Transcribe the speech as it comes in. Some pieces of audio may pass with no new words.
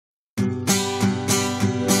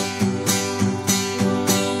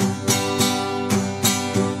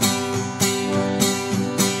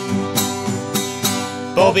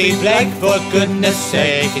Bobby Blake, for goodness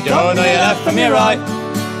sake, you don't know your left from your right.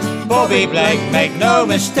 Bobby Blake, make no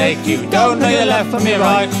mistake, you don't know your left from your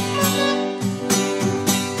right.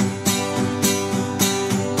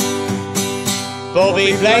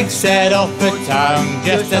 Bobby Blake set off for town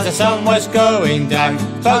just as the sun was going down.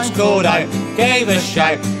 Folks called out, gave a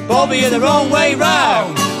shout, Bobby, you're the wrong way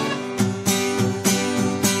round.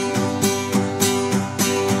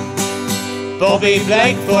 Bobby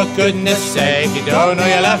Blake, for goodness sake, you don't know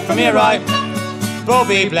your left from your right.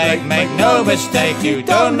 Bobby Blake, make no mistake, you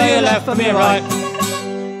don't know your left from your right.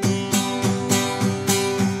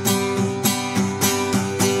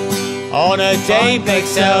 On a day Blake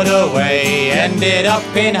sailed away, ended up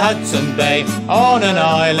in Hudson Bay. On an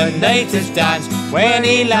island natives danced, when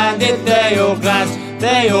he landed they all glanced,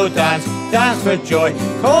 they all danced, danced for joy,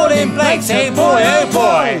 called him Blake, say boy oh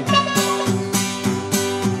boy.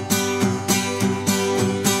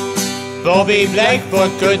 Bobby Blake, for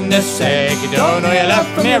goodness sake, you don't know your left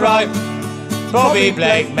from your right. Bobby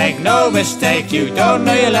Blake, make no mistake, you don't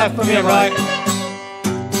know your left from your right.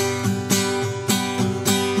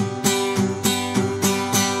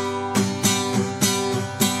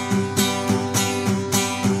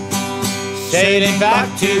 Sailing back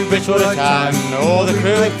to Bridgewater town, all the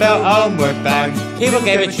crew had felt homeward bound. People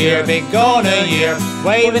gave a cheer, been gone a year,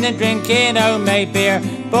 waving and drinking homemade beer.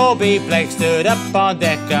 Bobby Blake stood up on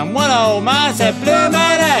deck and one old man said,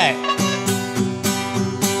 "Bloomin' heck!"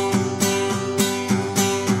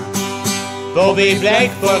 Bobby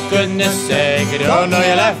Blake, for goodness sake, you don't know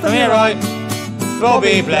your left from your right.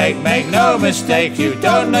 Bobby Blake, make no mistake, you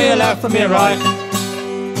don't know your left from your right.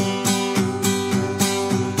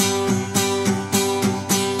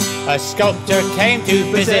 A sculptor came to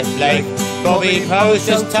visit Blake. Bobby posed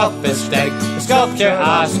as tough as steak. The sculptor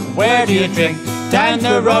asked, "Where do you drink?" "Down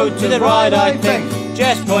the road to the right, I think."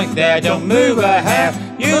 "Just point there, don't move a hair.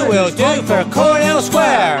 You will do for Cornell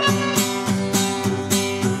Square."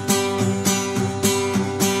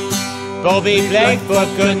 Bobby Blake, for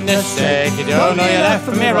goodness sake, you don't know your left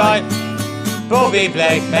from your right. Bobby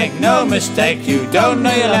Blake, make no mistake, you don't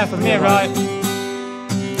know your left from your right.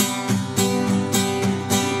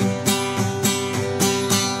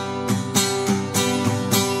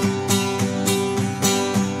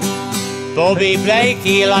 Bobby Blake,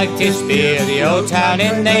 he liked his beer. The old town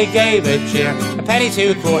inn, they gave a cheer. A penny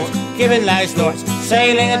 2 quarts, giving loud snorts,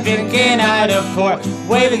 sailing and drinking out of port.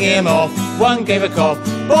 Waving him off, one gave a cough,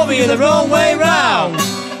 "Bobby, you're the wrong way round."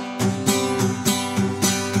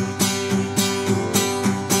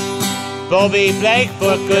 Bobby Blake,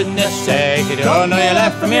 for goodness sake, you don't know your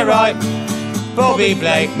left from your right. Bobby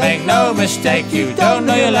Blake, make no mistake, you don't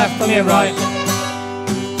know your left from your right.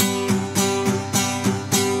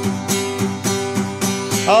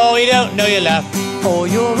 Oh, you don't know your left, or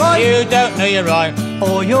your right. You don't know your right,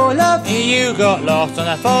 or your left. You got lost on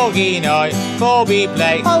a foggy night. Bobby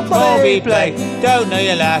Blake, oh, Bobby Blake, don't know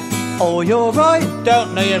your left, or your right.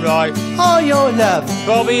 Don't know your right, or your left.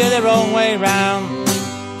 Bobby, you're the wrong way round.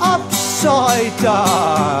 Upside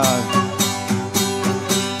down.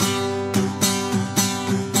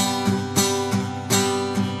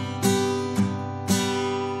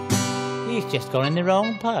 He's just gone in the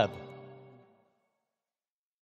wrong pub.